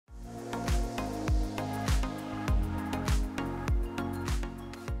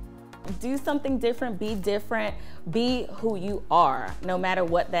do something different, be who you are. No matter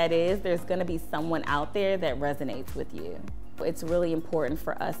what that is, there's gonna be someone out there that resonates with you. It's really important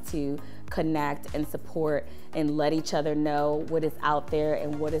for us to connect and support and let each other know what is out there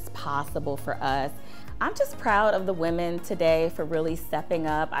and what is possible for us. I'm just proud of the women today for really stepping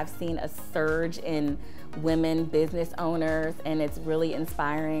up. I've seen a surge in women business owners, and it's really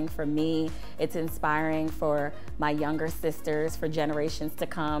inspiring for me. It's inspiring for my younger sisters, for generations to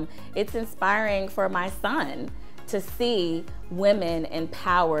come. It's inspiring for my son to see women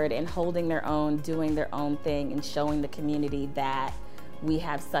empowered and holding their own, doing their own thing, and showing the community that we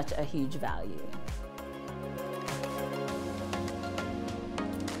have such a huge value.